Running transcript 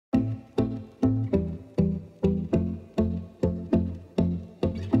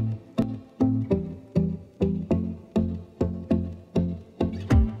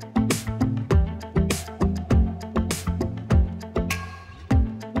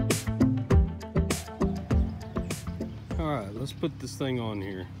let's put this thing on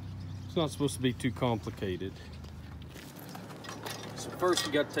here. It's not supposed to be too complicated. So first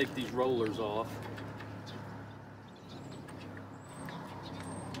you got to take these rollers off.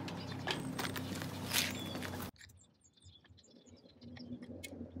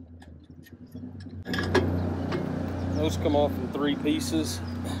 Those come off in 3 pieces.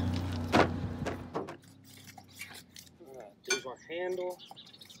 Alright, there's our handle.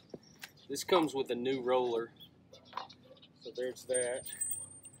 This comes with a new roller. So there's that.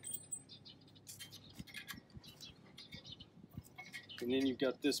 And then you've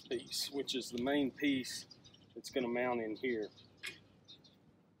got this piece, which is the main piece that's going to mount in here.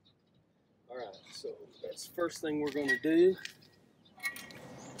 Alright, so that's the first thing we're going to do.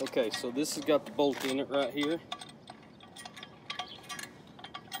 Okay, so this has got the bolt in it right here.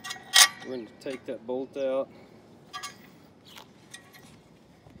 We're going to take that bolt out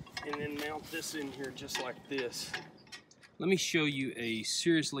and then mount this in here just like this. Let me show you a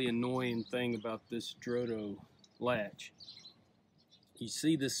seriously annoying thing about this Drotto latch. You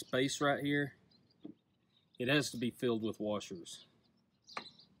see this space right here? It has to be filled with washers.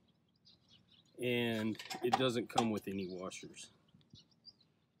 And it doesn't come with any washers.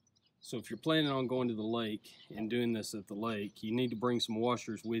 So if you're planning on going to the lake and doing this at the lake, you need to bring some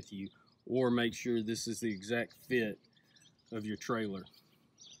washers with you, or make sure this is the exact fit of your trailer.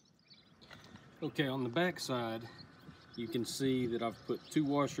 Okay, on the back side, you can see that I've put 2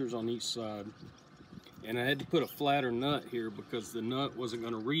 washers on each side, and I had to put a flatter nut here because the nut wasn't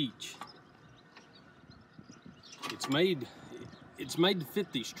going to reach. It's made to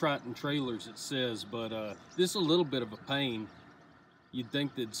fit these Triton trailers, it says, but this is a little bit of a pain. You'd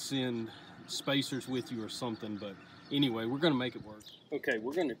think they'd send spacers with you or something, but anyway, we're going to make it work. Okay,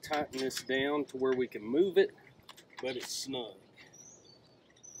 we're going to tighten this down to where we can move it, but it's snug.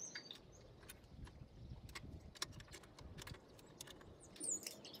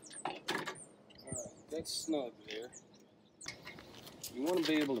 Alright, that's snug there. You want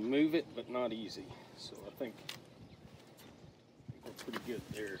to be able to move it, but not easy. So I think we're pretty good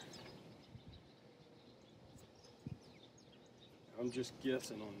there. I'm just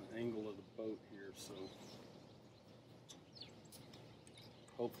guessing on the angle of the boat here, so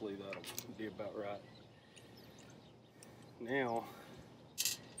hopefully that'll be about right. Now,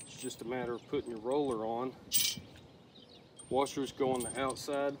 it's just a matter of putting your roller on. Washers go on the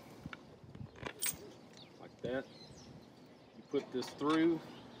outside, like that. You put this through,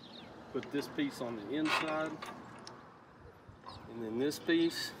 put this piece on the inside, and then this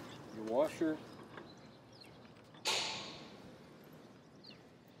piece, your washer,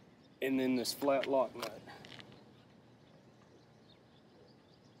 and then this flat lock nut.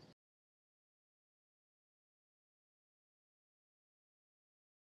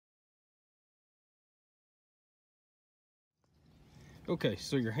 Okay,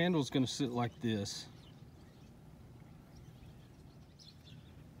 so your handle is going to sit like this.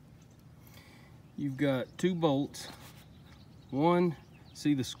 You've got 2 bolts. One,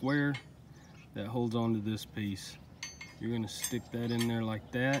 see the square that holds onto this piece. You're going to stick that in there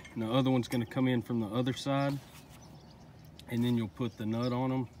like that, and the other one's going to come in from the other side, and then you'll put the nut on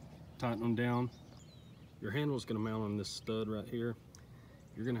them, tighten them down. Your handle is going to mount on this stud right here.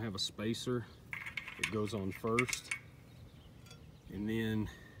 You're going to have a spacer that goes on first, and then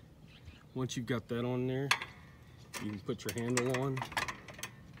once you've got that on there, you can put your handle on,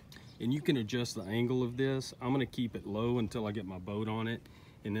 and you can adjust the angle of this. I'm going to keep it low until I get my boat on it,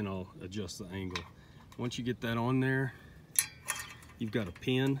 and then I'll adjust the angle. Once you get that on there, you've got a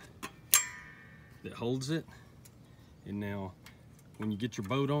pin that holds it, and now when you get your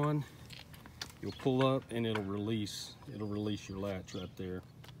boat on, you'll pull up and it'll release your latch right there.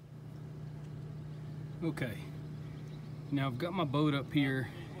 Okay, now I've got my boat up here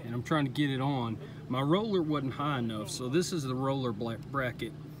and I'm trying to get it on. My roller wasn't high enough, so this is the roller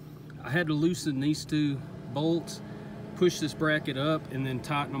bracket. I had to loosen these 2 bolts, push this bracket up, and then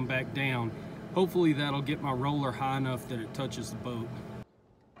tighten them back down. Hopefully that'll get my roller high enough that it touches the boat.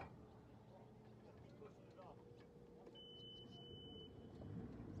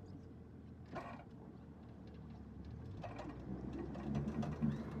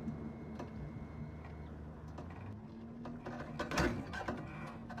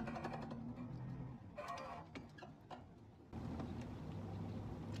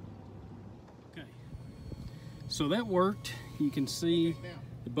 Okay, so that worked. You can see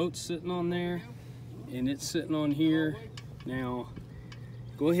the boat's sitting on there and it's sitting on here. Now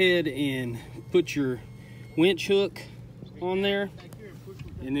go ahead and put your winch hook on there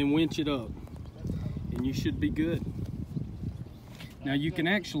and then winch it up and you should be good. Now you can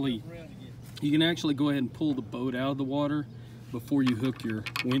actually go ahead and pull the boat out of the water, before you hook your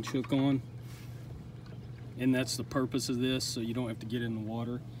winch hook on. And that's the purpose of this, so you don't have to get in the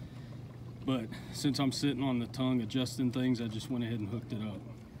water. But since I'm sitting on the tongue adjusting things, I just went ahead and hooked it up.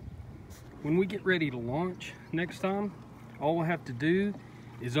 When we get ready to launch next time, all we'll have to do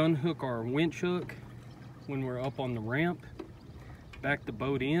is unhook our winch hook when we're up on the ramp, back the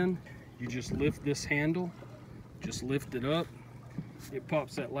boat in. You just lift this handle, just lift it up, it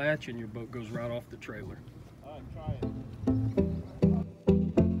pops that latch and your boat goes right off the trailer. All right, try it.